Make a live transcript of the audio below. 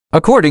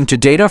According to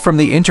data from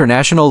the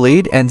International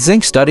Lead and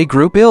Zinc Study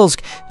Group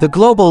ILSG, the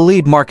global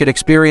lead market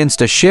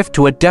experienced a shift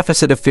to a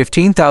deficit of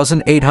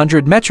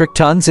 15,800 metric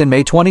tons in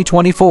May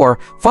 2024,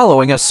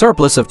 following a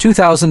surplus of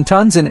 2,000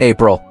 tons in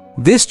April.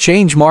 This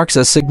change marks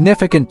a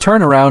significant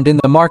turnaround in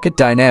the market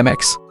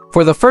dynamics.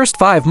 For the first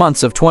 5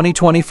 months of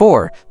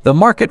 2024, the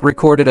market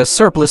recorded a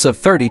surplus of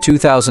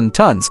 32,000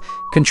 tons,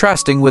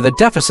 contrasting with a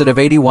deficit of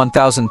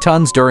 81,000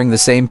 tons during the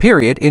same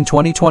period in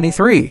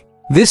 2023.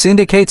 This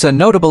indicates a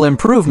notable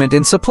improvement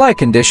in supply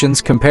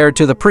conditions compared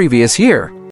to the previous year.